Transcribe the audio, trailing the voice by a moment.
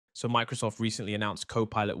So Microsoft recently announced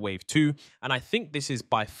Copilot Wave 2, and I think this is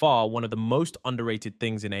by far one of the most underrated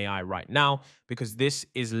things in AI right now because this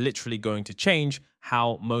is literally going to change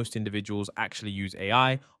how most individuals actually use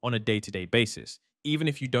AI on a day-to-day basis. Even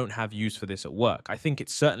if you don't have use for this at work, I think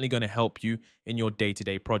it's certainly going to help you in your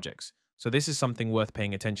day-to-day projects. So this is something worth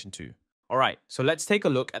paying attention to. All right, so let's take a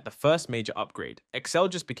look at the first major upgrade. Excel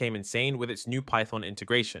just became insane with its new Python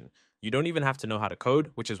integration. You don't even have to know how to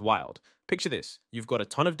code, which is wild. Picture this, you've got a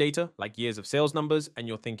ton of data, like years of sales numbers, and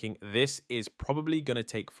you're thinking, this is probably gonna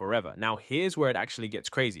take forever. Now here's where it actually gets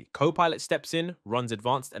crazy. Copilot steps in, runs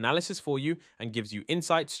advanced analysis for you, and gives you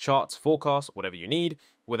insights, charts, forecasts, whatever you need,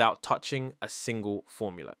 without touching a single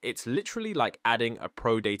formula. It's literally like adding a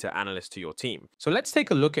pro data analyst to your team. So let's take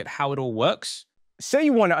a look at how it all works. Say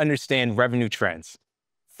you want to understand revenue trends.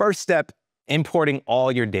 First step, importing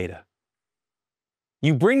all your data.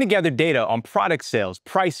 You bring together data on product sales,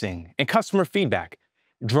 pricing, and customer feedback,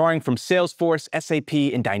 drawing from Salesforce, SAP,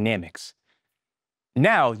 and Dynamics.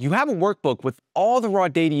 Now, you have a workbook with all the raw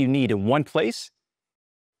data you need in one place,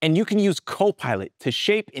 and you can use Copilot to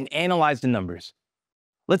shape and analyze the numbers.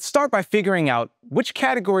 Let's start by figuring out which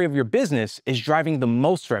category of your business is driving the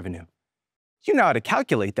most revenue. You know how to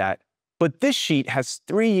calculate that. But this sheet has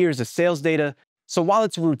 3 years of sales data, so while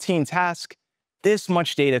it's a routine task, this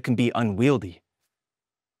much data can be unwieldy.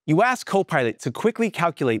 You ask Copilot to quickly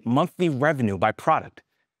calculate monthly revenue by product.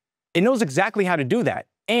 It knows exactly how to do that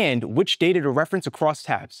and which data to reference across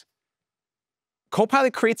tabs.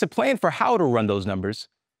 Copilot creates a plan for how to run those numbers,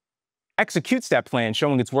 executes that plan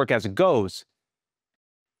showing its work as it goes,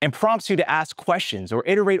 and prompts you to ask questions or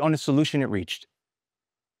iterate on the solution it reached.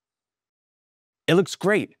 It looks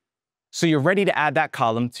great. So you're ready to add that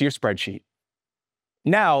column to your spreadsheet.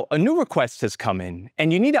 Now, a new request has come in,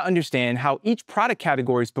 and you need to understand how each product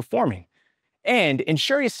category is performing, and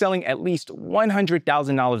ensure you're selling at least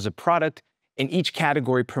 $100,000 of product in each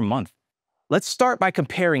category per month. Let's start by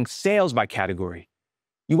comparing sales by category.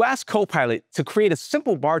 You ask Copilot to create a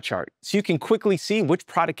simple bar chart so you can quickly see which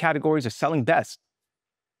product categories are selling best.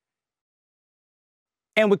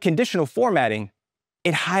 And with conditional formatting,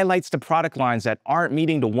 it highlights the product lines that aren't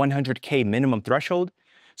meeting the 100K minimum threshold,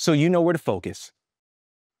 so you know where to focus.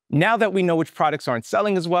 Now that we know which products aren't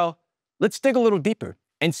selling as well, let's dig a little deeper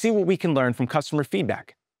and see what we can learn from customer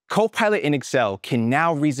feedback. Copilot in Excel can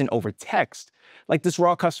now reason over text, like this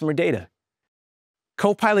raw customer data.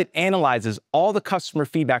 Copilot analyzes all the customer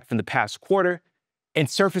feedback from the past quarter and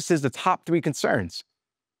surfaces the top 3 concerns.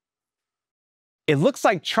 It looks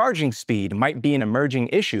like charging speed might be an emerging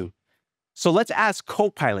issue, so let's ask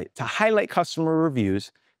Copilot to highlight customer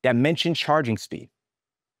reviews that mention charging speed.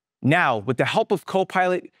 Now, with the help of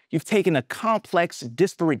Copilot, you've taken a complex,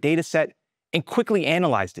 disparate data set and quickly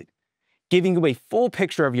analyzed it, giving you a full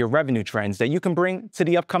picture of your revenue trends that you can bring to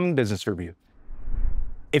the upcoming business review.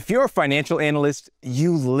 If you're a financial analyst,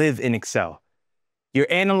 you live in Excel.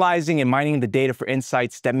 You're analyzing and mining the data for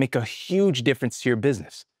insights that make a huge difference to your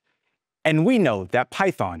business. And we know that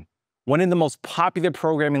Python, one of the most popular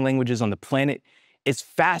programming languages on the planet, is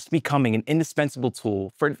fast becoming an indispensable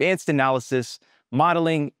tool for advanced analysis,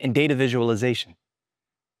 modeling, and data visualization.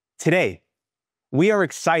 Today, we are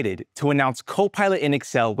excited to announce Copilot in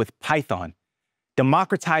Excel with Python,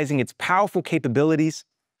 democratizing its powerful capabilities,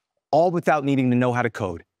 all without needing to know how to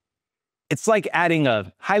code. It's like adding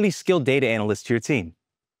a highly skilled data analyst to your team.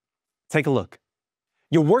 Take a look.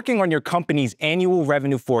 You're working on your company's annual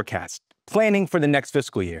revenue forecast, planning for the next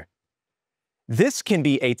fiscal year. This can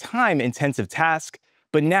be a time-intensive task,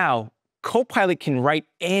 but now Copilot can write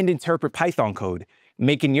and interpret Python code,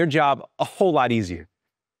 making your job a whole lot easier.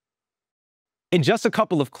 In just a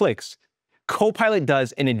couple of clicks, Copilot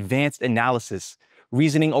does an advanced analysis,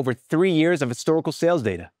 reasoning over 3 years of historical sales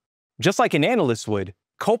data. Just like an analyst would,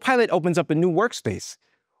 Copilot opens up a new workspace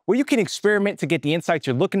where you can experiment to get the insights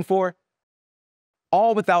you're looking for,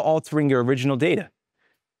 all without altering your original data.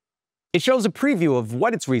 It shows a preview of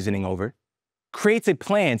what it's reasoning over, creates a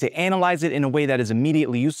plan to analyze it in a way that is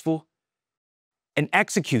immediately useful, and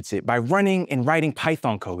executes it by running and writing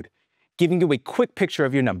Python code, giving you a quick picture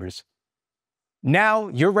of your numbers. Now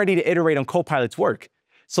you're ready to iterate on Copilot's work,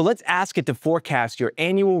 so let's ask it to forecast your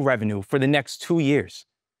annual revenue for the next 2 years.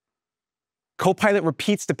 Copilot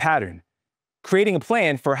repeats the pattern, creating a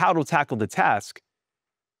plan for how to tackle the task,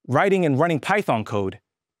 writing and running Python code,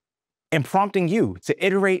 and prompting you to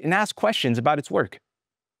iterate and ask questions about its work.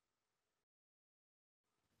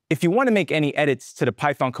 If you want to make any edits to the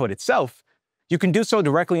Python code itself, you can do so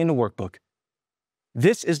directly in the workbook.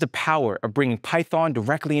 This is the power of bringing Python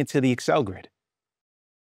directly into the Excel grid.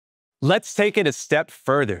 Let's take it a step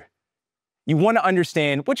further. You want to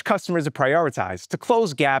understand which customers are prioritized to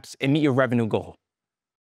close gaps and meet your revenue goal.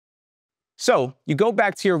 So you go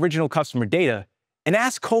back to your original customer data and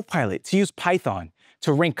ask Copilot to use Python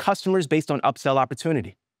to rank customers based on upsell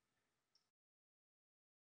opportunity.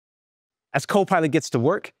 As Copilot gets to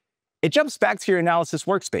work, it jumps back to your analysis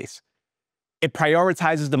workspace. It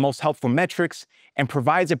prioritizes the most helpful metrics and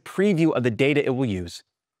provides a preview of the data it will use.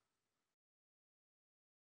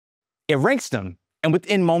 It ranks them, and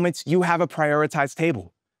within moments, you have a prioritized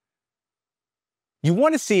table. You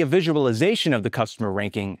want to see a visualization of the customer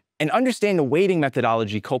ranking and understand the weighting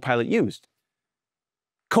methodology Copilot used.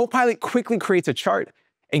 Copilot quickly creates a chart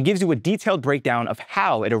and gives you a detailed breakdown of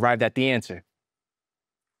how it arrived at the answer.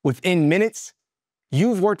 Within minutes,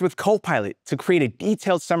 you've worked with Copilot to create a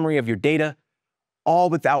detailed summary of your data, all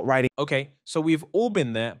without writing. Okay, so we've all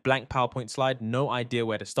been there, blank PowerPoint slide, no idea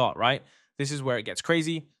where to start, right? This is where it gets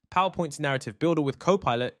crazy. PowerPoint's narrative builder with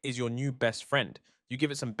Copilot is your new best friend. You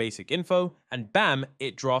give it some basic info, and bam,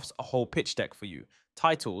 it drafts a whole pitch deck for you.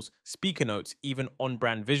 Titles, speaker notes, even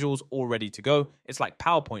on-brand visuals all ready to go. It's like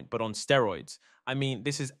PowerPoint, but on steroids. I mean,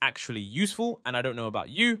 this is actually useful, and I don't know about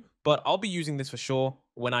you, but I'll be using this for sure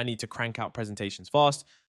when I need to crank out presentations fast.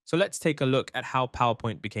 So let's take a look at how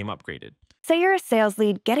PowerPoint became upgraded. Say you're a sales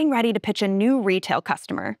lead getting ready to pitch a new retail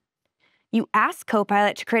customer. You ask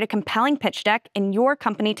Copilot to create a compelling pitch deck in your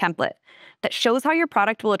company template that shows how your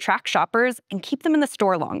product will attract shoppers and keep them in the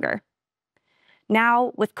store longer.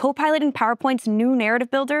 Now, with Copilot and PowerPoint's new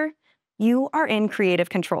narrative builder, you are in creative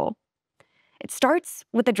control. It starts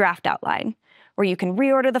with a draft outline, where you can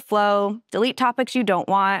reorder the flow, delete topics you don't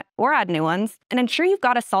want, or add new ones, and ensure you've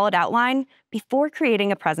got a solid outline before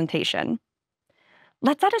creating a presentation.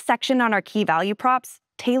 Let's add a section on our key value props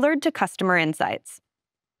tailored to customer insights.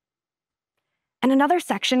 And another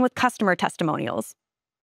section with customer testimonials.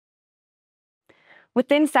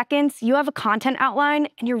 Within seconds, you have a content outline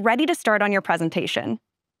and you're ready to start on your presentation.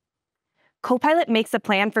 Copilot makes a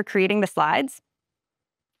plan for creating the slides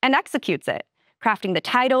and executes it, crafting the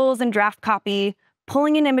titles and draft copy,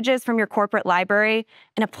 pulling in images from your corporate library,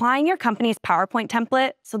 and applying your company's PowerPoint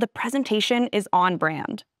template so the presentation is on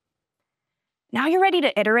brand. Now you're ready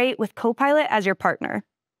to iterate with Copilot as your partner.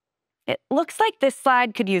 It looks like this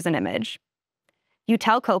slide could use an image. You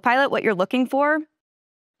tell Copilot what you're looking for,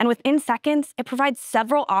 and within seconds, it provides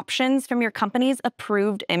several options from your company's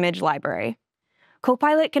approved image library.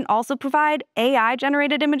 Copilot can also provide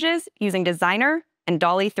AI-generated images using Designer and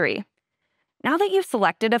DALL-E 3. Now that you've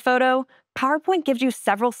selected a photo, PowerPoint gives you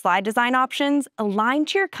several slide design options aligned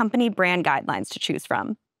to your company brand guidelines to choose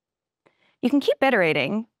from. You can keep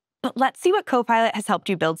iterating, but let's see what Copilot has helped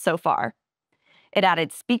you build so far. It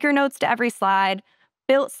added speaker notes to every slide,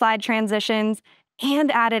 built slide transitions,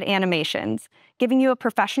 and added animations, giving you a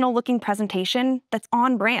professional-looking presentation that's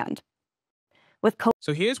on brand.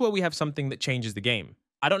 So here's where we have something that changes the game.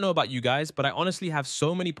 I don't know about you guys, but I honestly have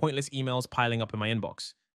so many pointless emails piling up in my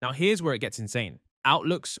inbox. Now here's where it gets insane.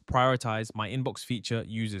 Outlook's Prioritize My Inbox feature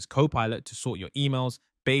uses Copilot to sort your emails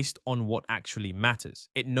based on what actually matters.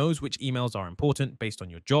 It knows which emails are important based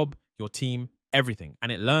on your job, your team, everything,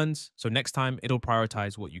 and it learns, so next time it'll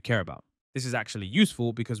prioritize what you care about. This is actually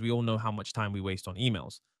useful because we all know how much time we waste on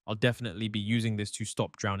emails. I'll definitely be using this to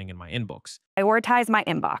stop drowning in my inbox. Prioritize my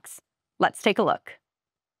inbox. Let's take a look.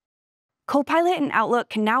 Copilot and Outlook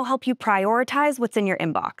can now help you prioritize what's in your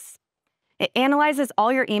inbox. It analyzes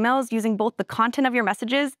all your emails using both the content of your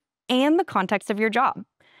messages and the context of your job,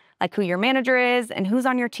 like who your manager is and who's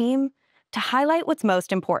on your team, to highlight what's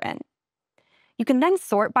most important. You can then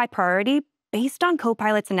sort by priority based on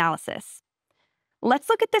Copilot's analysis. Let's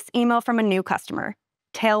look at this email from a new customer,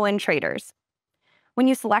 Tailwind Traders. When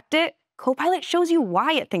you select it, Copilot shows you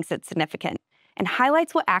why it thinks it's significant and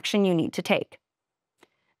highlights what action you need to take.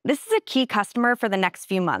 This is a key customer for the next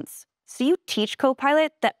few months, so you teach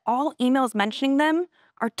Copilot that all emails mentioning them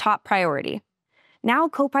are top priority. Now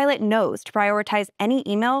Copilot knows to prioritize any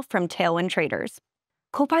email from Tailwind Traders.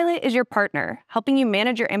 Copilot is your partner, helping you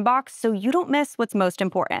manage your inbox so you don't miss what's most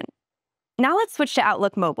important. Now let's switch to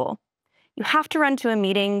Outlook Mobile. You have to run to a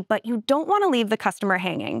meeting, but you don't want to leave the customer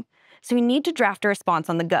hanging, so you need to draft a response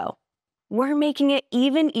on the go. We're making it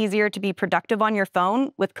even easier to be productive on your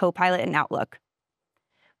phone with Copilot and Outlook.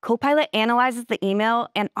 Copilot analyzes the email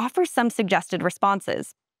and offers some suggested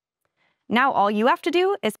responses. Now all you have to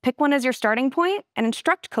do is pick one as your starting point and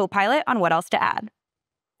instruct Copilot on what else to add.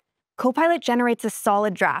 Copilot generates a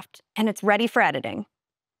solid draft, and it's ready for editing.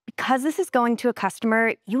 Because this is going to a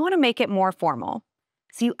customer, you want to make it more formal,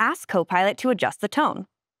 so you ask Copilot to adjust the tone.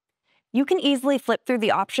 You can easily flip through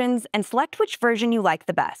the options and select which version you like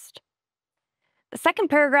the best. The second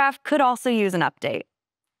paragraph could also use an update.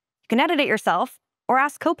 You can edit it yourself or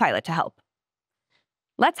ask Copilot to help.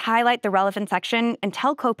 Let's highlight the relevant section and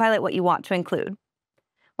tell Copilot what you want to include.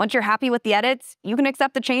 Once you're happy with the edits, you can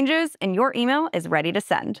accept the changes and your email is ready to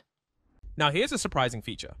send. Now here's a surprising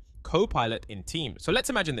feature, Copilot in Teams. So let's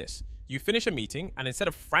imagine this. You finish a meeting and instead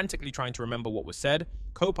of frantically trying to remember what was said,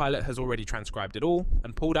 Copilot has already transcribed it all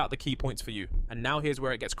and pulled out the key points for you. And now here's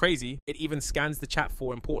where it gets crazy. It even scans the chat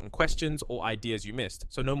for important questions or ideas you missed.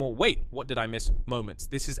 So no more, wait, what did I miss moments.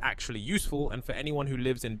 This is actually useful. And for anyone who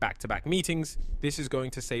lives in back-to-back meetings, this is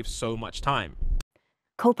going to save so much time.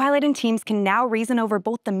 Copilot in Teams can now reason over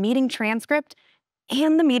both the meeting transcript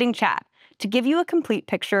and the meeting chat to give you a complete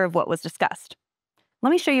picture of what was discussed. Let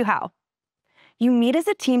me show you how. You meet as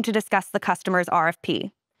a team to discuss the customer's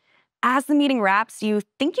RFP. As the meeting wraps, you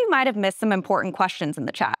think you might have missed some important questions in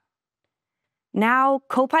the chat. Now,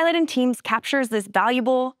 Copilot in Teams captures this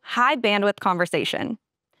valuable, high-bandwidth conversation.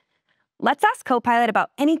 Let's ask Copilot about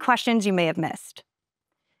any questions you may have missed.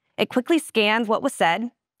 It quickly scans what was said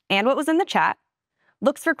and what was in the chat,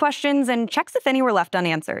 looks for questions, and checks if any were left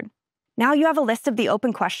unanswered. Now you have a list of the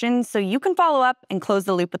open questions so you can follow up and close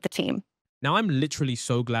the loop with the team. Now I'm literally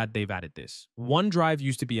so glad they've added this. OneDrive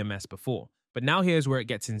used to be a mess before, but now here's where it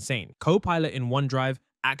gets insane. Copilot in OneDrive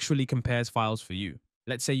actually compares files for you.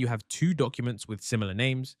 Let's say you have two documents with similar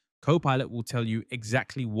names. Copilot will tell you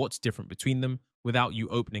exactly what's different between them without you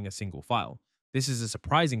opening a single file. This is a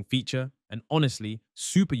surprising feature and honestly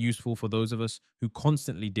super useful for those of us who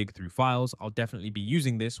constantly dig through files. I'll definitely be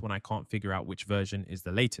using this when I can't figure out which version is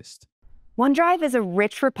the latest. OneDrive is a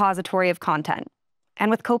rich repository of content. And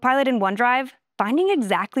with Copilot in OneDrive, finding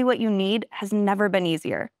exactly what you need has never been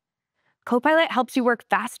easier. Copilot helps you work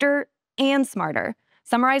faster and smarter,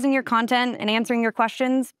 summarizing your content and answering your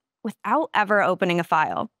questions without ever opening a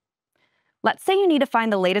file. Let's say you need to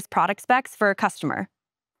find the latest product specs for a customer.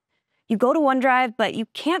 You go to OneDrive, but you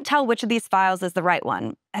can't tell which of these files is the right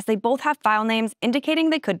one, as they both have file names indicating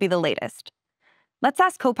they could be the latest. Let's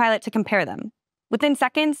ask Copilot to compare them. Within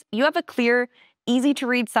seconds, you have a clear,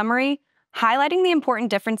 easy-to-read summary highlighting the important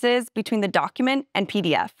differences between the document and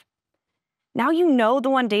PDF. Now you know the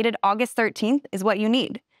one dated August 13th is what you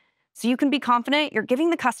need, so you can be confident you're giving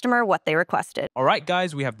the customer what they requested. All right,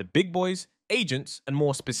 guys, we have the big boys, agents, and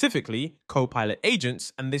more specifically, Copilot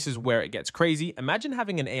Agents, and this is where it gets crazy. Imagine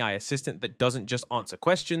having an AI assistant that doesn't just answer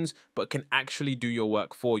questions, but can actually do your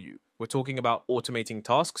work for you. We're talking about automating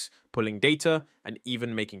tasks, pulling data, and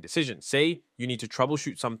even making decisions. Say you need to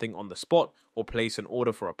troubleshoot something on the spot or place an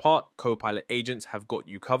order for a part, Copilot Agents have got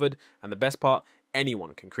you covered. And the best part,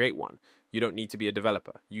 anyone can create one. You don't need to be a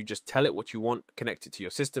developer. You just tell it what you want, connect it to your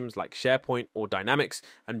systems like SharePoint or Dynamics,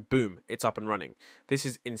 and boom, it's up and running. This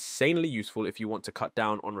is insanely useful if you want to cut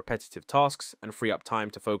down on repetitive tasks and free up time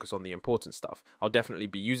to focus on the important stuff. I'll definitely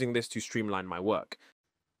be using this to streamline my work.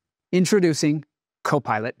 Introducing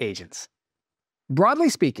Copilot Agents. Broadly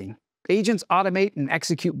speaking, agents automate and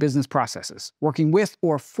execute business processes, working with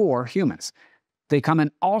or for humans. They come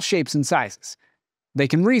in all shapes and sizes. They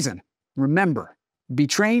can reason, remember, be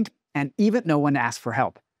trained, and even know when to ask for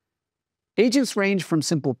help. Agents range from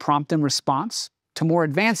simple prompt and response to more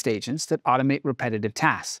advanced agents that automate repetitive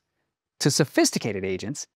tasks, to sophisticated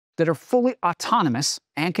agents that are fully autonomous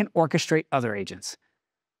and can orchestrate other agents.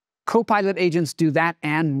 Copilot agents do that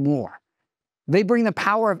and more. They bring the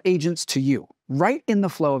power of agents to you, right in the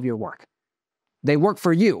flow of your work. They work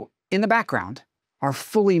for you in the background, are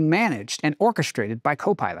fully managed and orchestrated by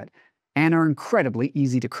Copilot, and are incredibly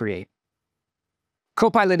easy to create.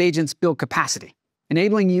 Copilot agents build capacity,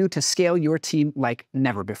 enabling you to scale your team like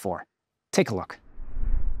never before. Take a look.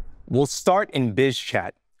 We'll start in Biz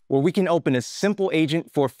Chat, where we can open a simple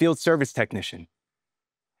agent for a field service technician.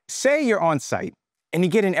 Say you're on site and you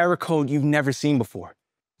get an error code you've never seen before.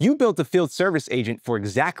 You built a field service agent for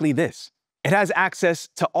exactly this. It has access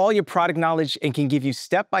to all your product knowledge and can give you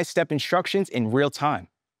step-by-step instructions in real time.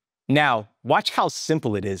 Now, watch how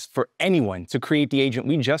simple it is for anyone to create the agent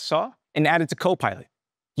we just saw and add it to Copilot.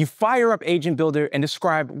 You fire up Agent Builder and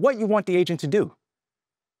describe what you want the agent to do.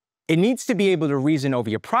 It needs to be able to reason over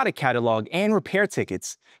your product catalog and repair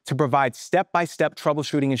tickets to provide step-by-step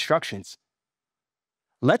troubleshooting instructions.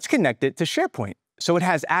 Let's connect it to SharePoint so it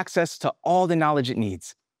has access to all the knowledge it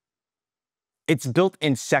needs. It's built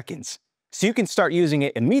in seconds, so you can start using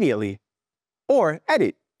it immediately or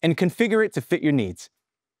edit and configure it to fit your needs.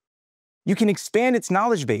 You can expand its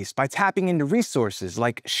knowledge base by tapping into resources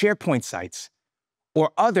like SharePoint sites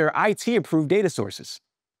or other IT-approved data sources.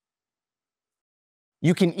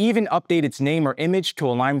 You can even update its name or image to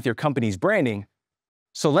align with your company's branding,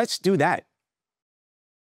 so let's do that.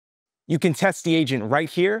 You can test the agent right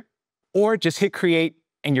here, or just hit create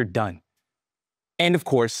and you're done. And of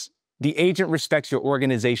course, The agent respects your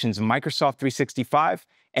organization's Microsoft 365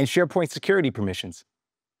 and SharePoint security permissions.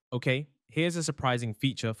 Okay, here's a surprising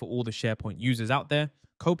feature for all the SharePoint users out there.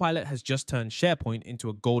 Copilot has just turned SharePoint into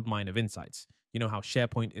a goldmine of insights. You know how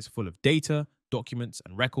SharePoint is full of data, documents,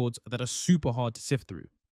 and records that are super hard to sift through.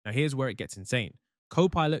 Now, here's where it gets insane.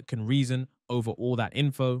 Copilot can reason over all that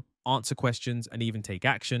info, answer questions, and even take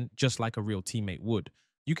action, just like a real teammate would.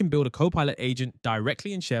 You can build a Copilot agent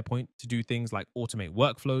directly in SharePoint to do things like automate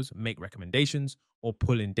workflows, make recommendations, or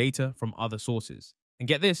pull in data from other sources. And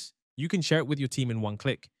get this, you can share it with your team in one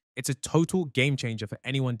click. It's a total game changer for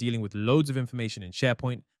anyone dealing with loads of information in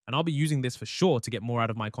SharePoint, and I'll be using this for sure to get more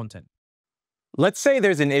out of my content. Let's say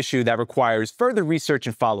there's an issue that requires further research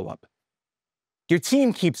and follow-up. Your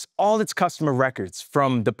team keeps all its customer records,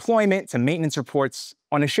 from deployment to maintenance reports,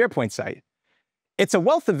 on a SharePoint site. It's a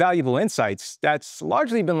wealth of valuable insights that's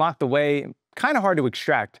largely been locked away, kind of hard to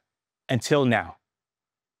extract, until now.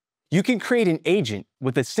 You can create an agent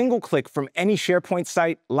with a single click from any SharePoint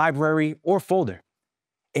site, library, or folder.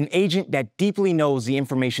 An agent that deeply knows the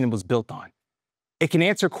information it was built on. It can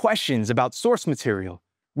answer questions about source material,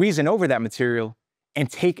 reason over that material,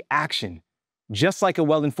 and take action, just like a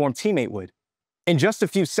well-informed teammate would. In just a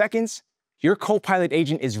few seconds, your Copilot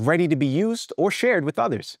agent is ready to be used or shared with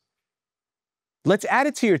others. Let's add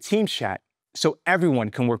it to your team chat so everyone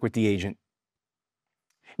can work with the agent.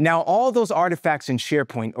 Now, all those artifacts in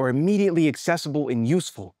SharePoint are immediately accessible and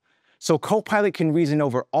useful, so Copilot can reason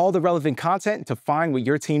over all the relevant content to find what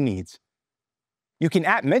your team needs. You can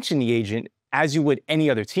 @mention the agent as you would any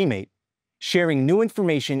other teammate, sharing new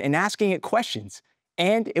information and asking it questions,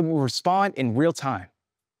 and it will respond in real time.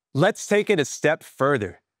 Let's take it a step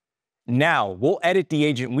further. Now, we'll edit the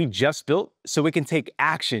agent we just built so it can take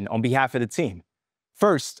action on behalf of the team.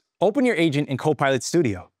 First, open your agent in Copilot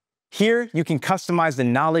Studio. Here, you can customize the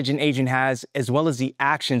knowledge an agent has as well as the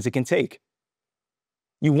actions it can take.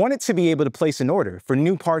 You want it to be able to place an order for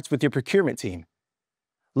new parts with your procurement team.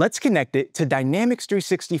 Let's connect it to Dynamics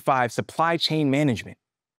 365 Supply Chain Management.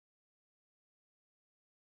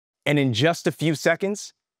 And in just a few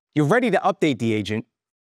seconds, you're ready to update the agent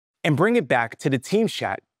and bring it back to the team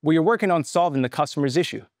chat where you're working on solving the customer's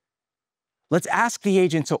issue. Let's ask the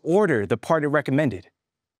agent to order the part it recommended.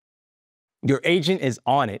 Your agent is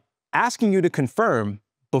on it, asking you to confirm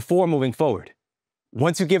before moving forward.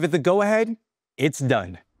 Once you give it the go-ahead, it's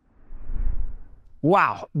done.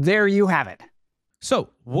 Wow, there you have it. So,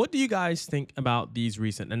 what do you guys think about these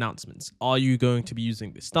recent announcements? Are you going to be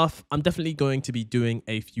using this stuff? I'm definitely going to be doing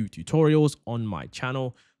a few tutorials on my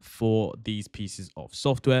channel for these pieces of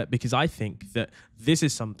software because I think that this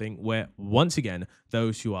is something where, once again,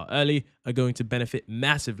 those who are early are going to benefit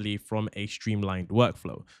massively from a streamlined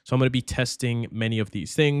workflow. So I'm going to be testing many of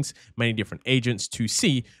these things, many different agents to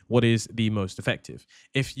see what is the most effective.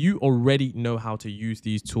 If you already know how to use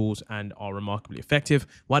these tools and are remarkably effective,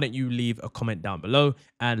 why don't you leave a comment down below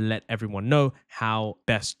and let everyone know how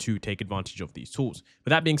best to take advantage of these tools.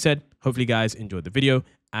 With that being said, hopefully guys enjoyed the video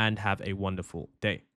and have a wonderful day.